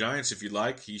Arroyo of the Giants if you'd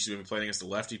like. He should be playing against the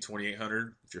lefty,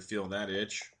 $2,800 if you're feeling that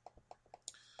itch.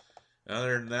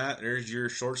 Other than that, there's your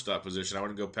shortstop position. I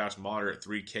wouldn't go past Motter at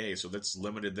 $3K, so that's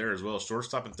limited there as well.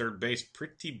 Shortstop and third base,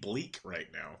 pretty bleak right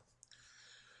now.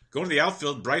 Going to the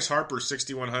outfield, Bryce Harper,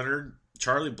 $6,100.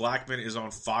 Charlie Blackmon is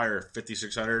on fire,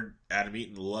 $5,600. Adam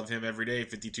Eaton, love him every day,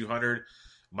 $5,200.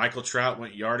 Michael Trout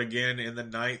went yard again in the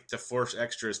ninth to force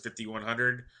extras,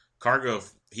 $5,100. Cargo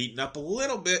heating up a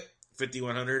little bit,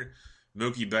 $5,100.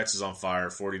 Mookie Betts is on fire,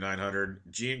 $4,900.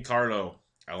 Giancarlo,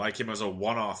 I like him as a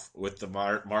one-off with the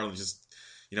Marlins. Just,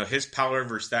 his power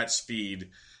versus that speed,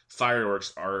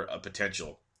 fireworks are a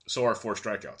potential. So are 4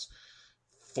 strikeouts.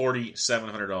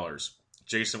 $4,700.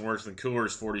 Jason Worthman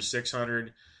Coolers, $4,600.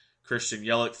 Christian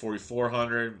Yelich,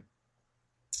 $4,400.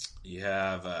 You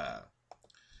have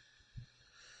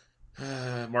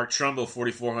Mark Trumbo,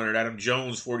 $4,400. Adam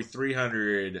Jones,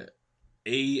 $4,300.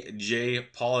 A.J.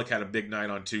 Pollock had a big night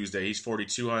on Tuesday. He's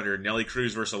 $4,200. Nelly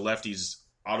Cruz versus lefties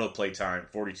autoplay time,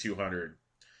 $4,200.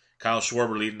 Kyle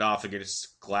Schwarber leading off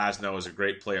against Glasnow is a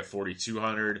great play at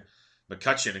 $4,200.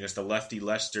 McCutcheon against the lefty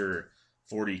Lester,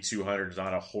 $4,200 is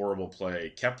not a horrible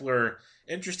play. Kepler,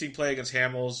 interesting play against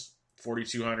Hamels,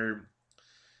 $4,200.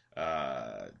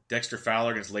 Dexter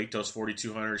Fowler against Latos,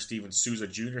 $4,200. Steven Souza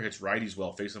Jr. hits righties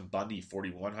well, facing Bundy,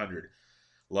 $4,100.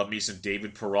 Love me some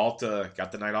David Peralta,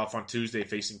 got the night off on Tuesday,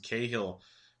 facing Cahill,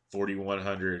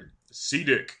 $4,100.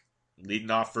 Cedic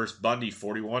leading off first Bundy,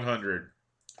 $4,100.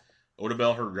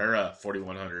 Odubel Herrera,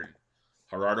 $4,100.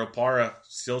 Gerardo Parra,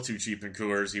 still too cheap in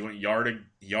Coors. He went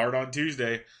yard on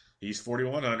Tuesday. He's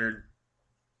 $4,100.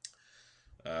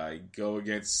 Go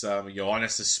against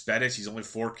Yoenis Cespedes. He's only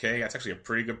 $4K. That's actually a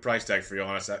pretty good price tag for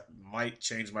Yoenis. That might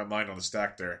change my mind on the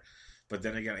stack there. But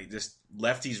then again, just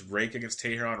lefties rake against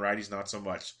Teheran, righties not so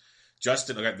much.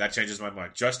 Justin, okay, that changes my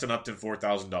mind. Justin Upton,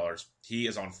 $4,000. He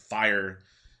is on fire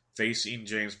facing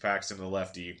James Paxton, the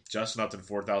lefty. Justin Upton,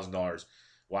 $4,000.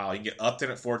 Wow, you can get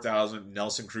Upton at $4,000,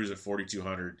 Nelson Cruz at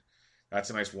 $4,200. That's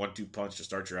a nice 1-2 punch to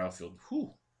start your outfield.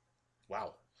 Whew.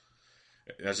 Wow.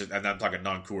 And I'm talking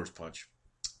non-Coors punch.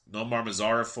 Nomar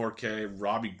Mazara, 4K.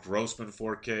 Robbie Grossman,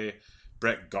 4K.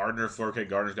 Brett Gardner, 4K.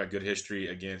 Gardner's got good history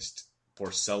against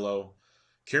Porcello.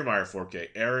 Kiermaier, 4K.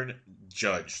 Aaron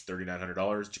Judge,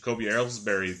 $3,900. Jacoby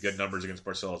Ellsbury, good numbers against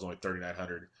Porcello, is only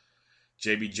 $3,900.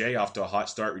 JBJ off to a hot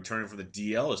start, returning from the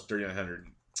DL, is $3,900.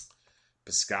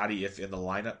 Piscotty, if in the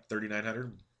lineup,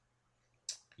 $3,900.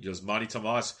 Yasmani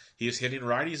Tomas, he is hitting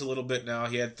righties a little bit now.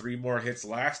 He had 3 more hits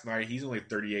last night. He's only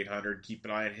 $3,800. Keep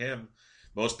an eye on him.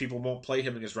 Most people won't play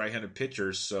him against right-handed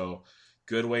pitchers, so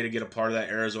good way to get a part of that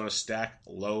Arizona stack,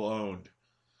 low owned.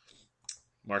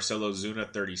 Marcelo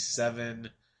Zuna, 37.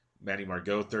 Manny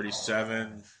Margot,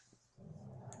 37.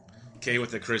 K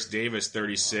with the Chris Davis,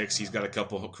 36. He's got a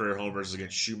couple of career homers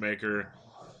against Shoemaker.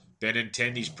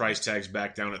 Benintendi's price tag's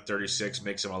back down at 36.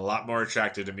 Makes him a lot more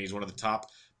attractive to me. He's one of the top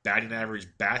batting average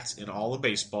bats in all of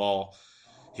baseball.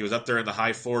 He was up there in the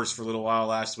high 4s for a little while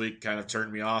last week. Kind of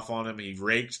turned me off on him. He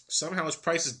raked. Somehow his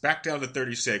price is back down to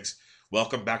 36.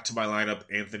 Welcome back to my lineup,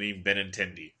 Anthony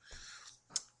Benintendi.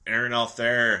 Aaron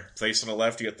Altherr, placing a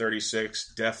lefty at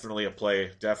 36. Definitely a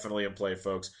play. Definitely in play,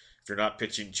 folks. If you're not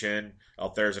pitching Chen,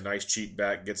 Altherr's a nice cheat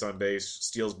bat. Gets on base,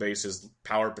 steals bases,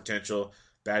 power potential.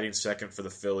 Batting second for the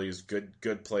Phillies.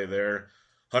 Good play there.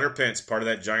 Hunter Pence, part of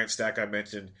that giant stack I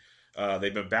mentioned.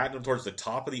 They've been batting him towards the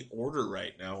top of the order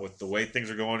right now. With the way things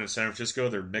are going in San Francisco,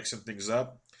 they're mixing things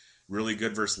up. Really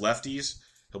good versus lefties.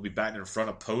 He'll be batting in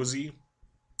front of Posey.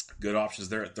 Good options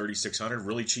there at $3,600.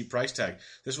 Really cheap price tag.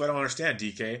 This is what I don't understand,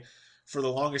 DK. For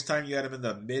the longest time, you had him in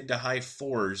the mid to high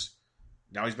 4s.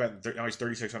 Now he's batting. Now he's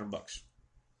 $3,600.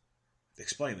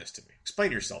 Explain this to me.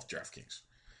 Explain yourself, DraftKings.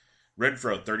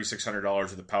 Renfroe, $3,600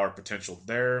 with the power potential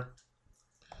there.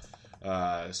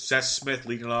 Seth Smith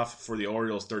leading off for the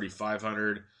Orioles,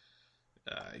 $3,500.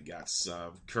 You got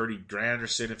some Curtis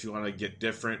Granderson if you want to get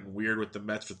different and weird with the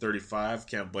Mets for $35.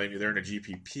 Can't blame you there in a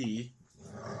GPP.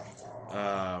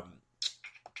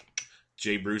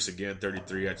 Jay Bruce again,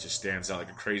 33. That just stands out like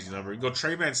a crazy number. You can go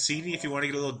Trey Mancini if you want to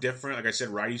get a little different. Like I said,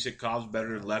 righties hit Cobb's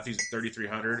better than lefties at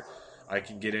 3,300. I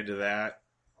can get into that.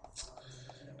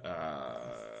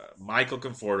 Michael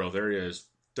Conforto, there he is,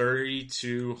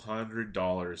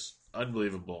 $3,200.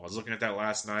 Unbelievable. I was looking at that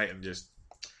last night and just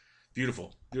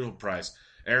beautiful price.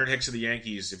 Aaron Hicks of the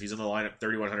Yankees, if he's in the lineup,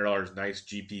 $3,100. Nice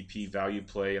GPP value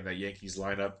play in that Yankees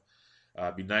lineup.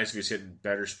 Be nice if he's hitting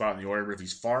better spot in the order, but if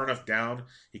he's far enough down,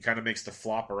 he kind of makes the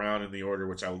flop around in the order,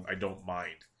 which I don't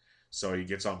mind. So he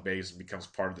gets on base and becomes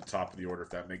part of the top of the order,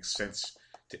 if that makes sense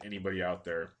to anybody out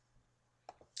there.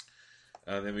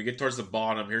 Then we get towards the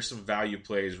bottom. Here's some value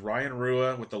plays. Ryan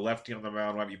Rua with the lefty on the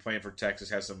mound, might be playing for Texas,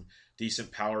 has some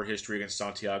decent power history against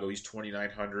Santiago. He's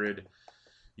 $2,900.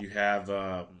 You have,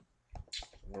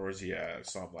 where was he at? I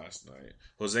saw him last night.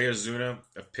 Jose Ozuna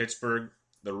of Pittsburgh,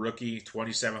 the rookie,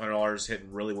 $2,700,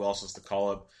 hitting really well since the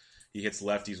call-up. He hits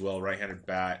lefties well, right-handed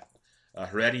bat.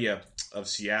 Heredia of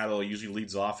Seattle usually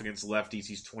leads off against lefties.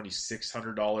 He's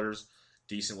 $2,600.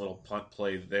 Decent little punt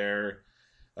play there.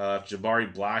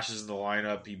 Jabari Blash is in the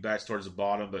lineup. He bats towards the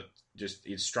bottom, but just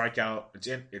it's strikeout.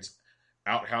 It's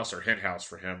outhouse or henhouse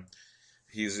for him.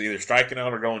 He's either striking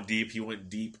out or going deep. He went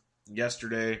deep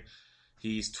yesterday.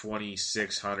 He's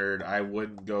 $2,600. I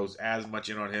wouldn't go as much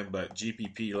in on him, but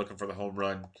GPP, you're looking for the home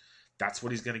run. That's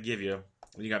what he's going to give you.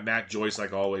 Then you got Matt Joyce,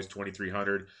 like always,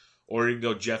 $2,300. Or you can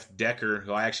go Jeff Decker,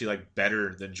 who I actually like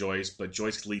better than Joyce, but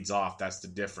Joyce leads off. That's the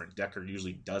difference. Decker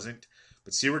usually doesn't.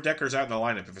 But see where Decker's at in the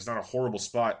lineup. If it's not a horrible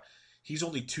spot, he's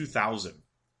only $2,000, and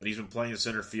he's been playing in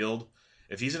center field.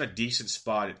 If he's in a decent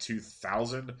spot at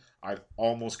 $2,000, I'd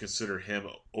almost consider him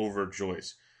over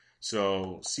Joyce.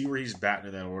 So see where he's batting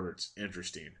in that order. It's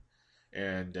interesting.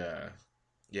 And,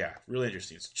 yeah, really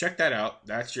interesting. So check that out.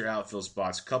 That's your outfield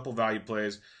spots. Couple value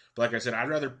plays. But like I said, I'd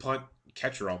rather punt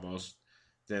catcher almost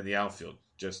than the outfield.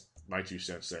 Just my 2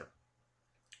 cents there.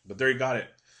 But there you got it.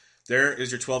 There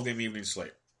is your 12-game evening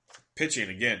slate. Pitching,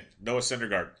 again, Noah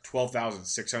Syndergaard,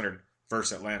 $12,600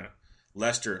 versus Atlanta.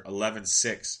 Lester,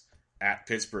 11-6 at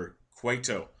Pittsburgh.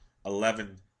 Cueto,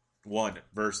 11-1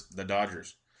 versus the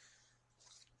Dodgers.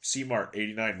 Seamart,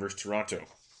 89 versus Toronto.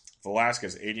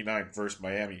 Velasquez, 89 versus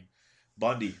Miami.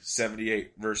 Bundy,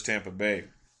 78 versus Tampa Bay.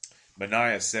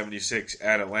 Manaea, 76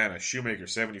 at Atlanta. Shoemaker,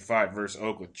 75 versus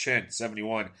Oakland. Chen,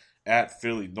 71 at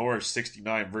Philly. Norris,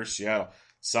 69 versus Seattle.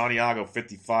 Santiago,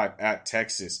 55 at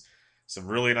Texas. Some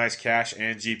really nice cash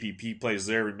and GPP plays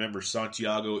there. Remember,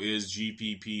 Santiago is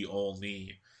GPP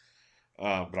only.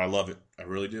 But I love it. I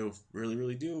really do. Really,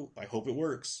 really do. I hope it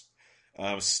works.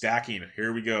 Stacking.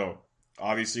 Here we go.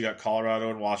 Obviously, you got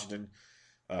Colorado and Washington.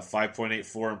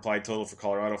 5.84 implied total for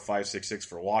Colorado, 5.66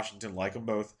 for Washington. Like them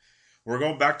both. We're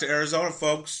going back to Arizona,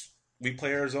 folks. We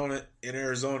play Arizona in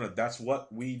Arizona. That's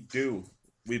what we do.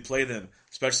 We play them,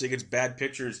 especially against bad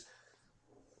pitchers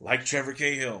like Trevor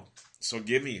Cahill. So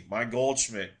give me my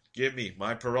Goldschmidt. Give me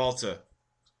my Peralta.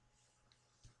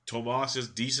 Tomas is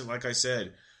decent, like I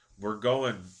said. We're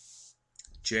going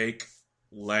Jake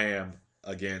Lamb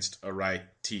against a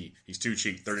righty. He's too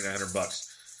cheap, $3,900.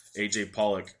 AJ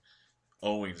Pollock,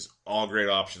 Owings, all great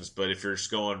options. But if you're just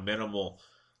going minimal,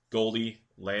 Goldie,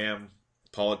 Lamb,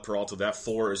 Pollock, Peralta, that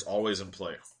 4 is always in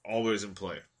play. Always in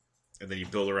play. And then you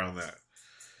build around that.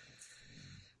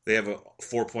 They have a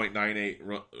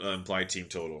 4.98 implied team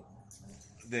total.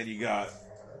 Then you got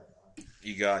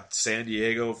San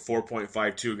Diego,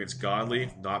 4.52 against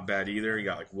Godley. Not bad either. You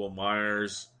got like Will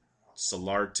Myers,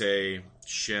 Solarte,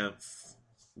 Schimpf,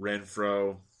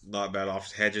 Renfro. Not bad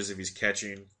options. Hedges if he's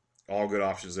catching. All good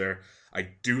options there. I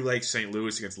do like St.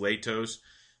 Louis against Latos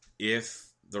if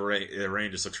the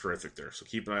rain just looks horrific there. So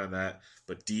keep an eye on that.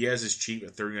 But Diaz is cheap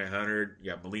at $3,900.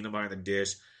 You got Molina behind the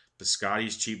dish.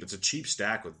 Piscotty's cheap. It's a cheap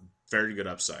stack with very good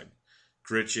upside.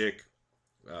 Grichuk.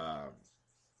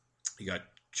 You got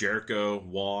Jericho,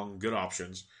 Wong, good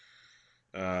options.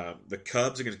 The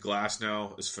Cubs against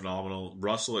Glasnow is phenomenal.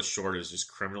 Russell at short is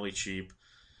just criminally cheap.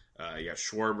 You got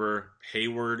Schwarber.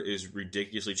 Hayward is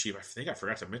ridiculously cheap. I think I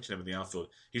forgot to mention him in the outfield.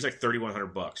 He's like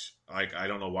 $3,100. Like, I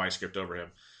don't know why I skipped over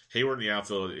him. Hayward in the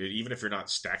outfield, even if you're not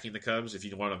stacking the Cubs, if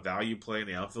you want a value play in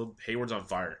the outfield, Hayward's on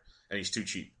fire, and he's too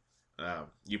cheap.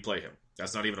 You play him.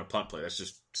 That's not even a punt play. That's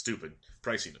just stupid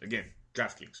pricing. Again,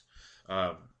 DraftKings.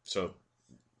 So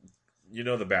you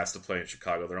know the bats to play in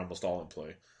Chicago. They're almost all in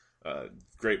play.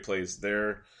 Great plays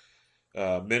there.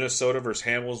 Minnesota versus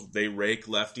Hamels. They rake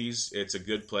lefties. It's a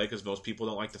good play because most people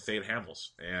don't like to fade Hamels.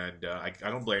 And I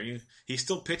don't blame you. He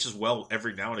still pitches well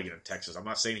every now and again in Texas. I'm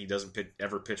not saying he doesn't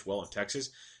ever pitch well in Texas.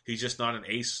 He's just not an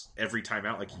ace every time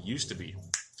out like he used to be.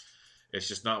 It's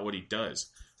just not what he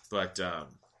does. But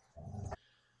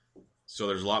so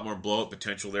there's a lot more blow-up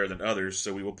potential there than others.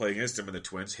 So we will play against him, and the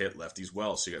Twins hit lefties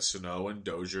well. So you got Sano and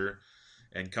Dozier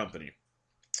and company.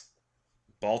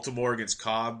 Baltimore against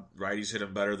Cobb. Righties hit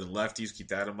him better than lefties. Keep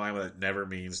that in mind. But that never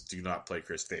means do not play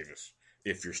Chris Davis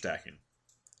if you're stacking.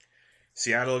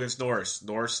 Seattle against Norris.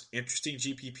 Norris, interesting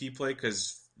GPP play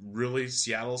because really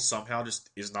Seattle somehow just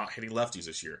is not hitting lefties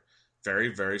this year. Very,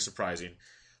 very surprising.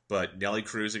 But Nelly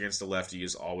Cruz against the lefty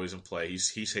is always in play.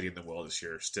 He's hitting them well this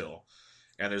year still.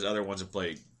 And there's other ones in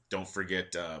play. Don't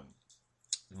forget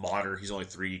Motter. He's only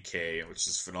 $3K, which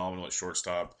is phenomenal at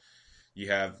shortstop. You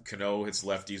have Cano hits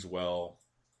lefties well.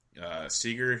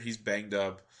 Seager, he's banged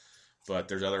up. But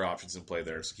there's other options in play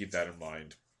there, so keep that in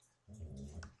mind.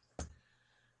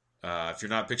 If you're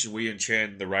not pitching Wei and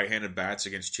Chen, the right-handed bats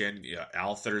against Chen,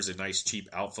 Alther's a nice cheap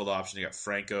outfield option. You got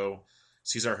Franco.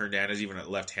 Cesar Hernandez, even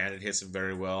at left-handed, hits him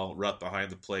very well. Rupp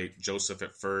behind the plate. Joseph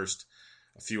at first.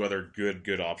 A few other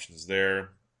good options there.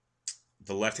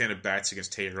 The left-handed bats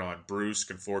against Teheran. Bruce,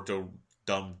 Conforto,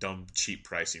 dumb, cheap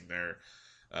pricing there.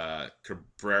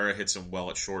 Cabrera hits him well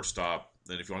at shortstop.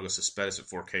 Then if you want to go Cespedes at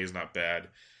 4K is not bad.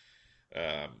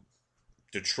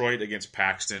 Detroit against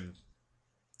Paxton.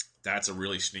 That's a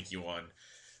really sneaky one.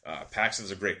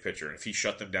 Paxton's a great pitcher, and if he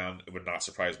shut them down, it would not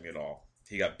surprise me at all.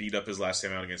 He got beat up his last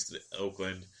time out against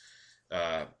Oakland.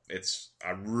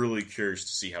 I'm really curious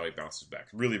to see how he bounces back.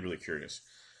 Really, really curious.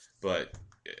 But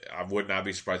I would not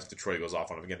be surprised if Detroit goes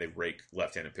off on him. Again, they rake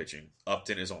left-handed pitching.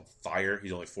 Upton is on fire.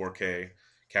 He's only 4K.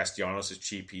 Castellanos is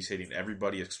cheap. He's hitting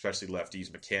everybody, especially lefties.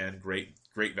 McCann,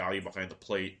 great value behind the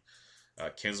plate.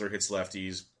 Kinsler hits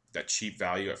lefties. That cheap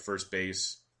value at first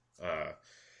base.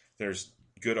 There's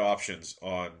good options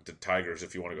on the Tigers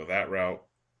if you want to go that route.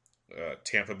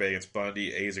 Tampa Bay against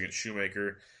Bundy. A's against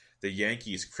Shoemaker. The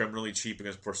Yankees, criminally cheap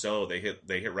against Porcello. They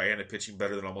hit right-handed pitching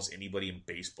better than almost anybody in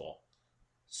baseball.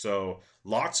 So,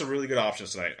 lots of really good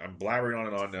options tonight. I'm blabbering on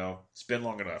and on now. It's been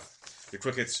long enough. The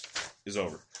quick hits is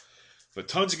over. But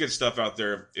tons of good stuff out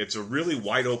there. It's a really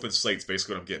wide-open slate is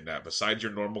basically what I'm getting at. Besides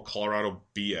your normal Colorado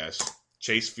BS,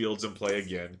 Chase Fields in play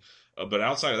again. But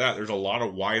outside of that, there's a lot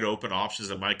of wide-open options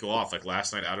that might go off. Like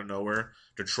last night, out of nowhere,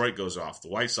 Detroit goes off. The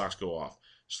White Sox go off.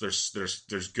 So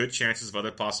there's good chances of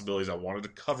other possibilities. I wanted to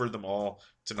cover them all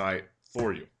tonight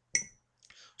for you.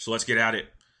 So let's get at it.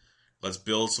 Let's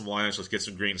build some lineups. Let's get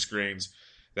some green screens.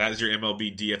 That is your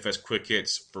MLB DFS quick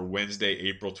hits for Wednesday,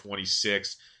 April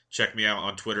 26th. Check me out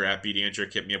on Twitter at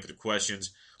BDintric. Hit me up with your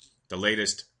questions. The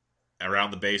latest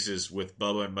Around the Bases with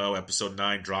Bubba and Mo, episode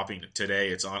 9, dropping today.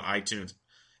 It's on iTunes,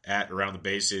 at Around the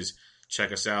Bases.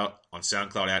 Check us out on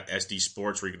SoundCloud at SD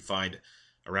Sports, where you can find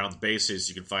Around the Bases.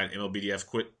 You can find DFS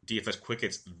Quick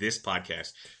Hits, this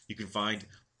podcast. You can find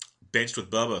Benched with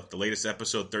Bubba, the latest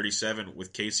episode 37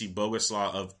 with Casey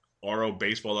Boguslaw of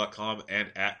ROBaseball.com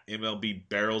and at MLB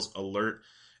Barrels Alert.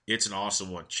 It's an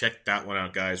awesome one. Check that one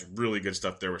out, guys. Really good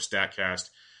stuff there with StatCast.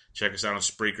 Check us out on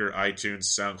Spreaker, iTunes,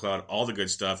 SoundCloud, all the good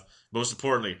stuff. Most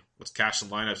importantly, let's cash some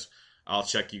lineups. I'll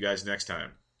check you guys next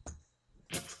time.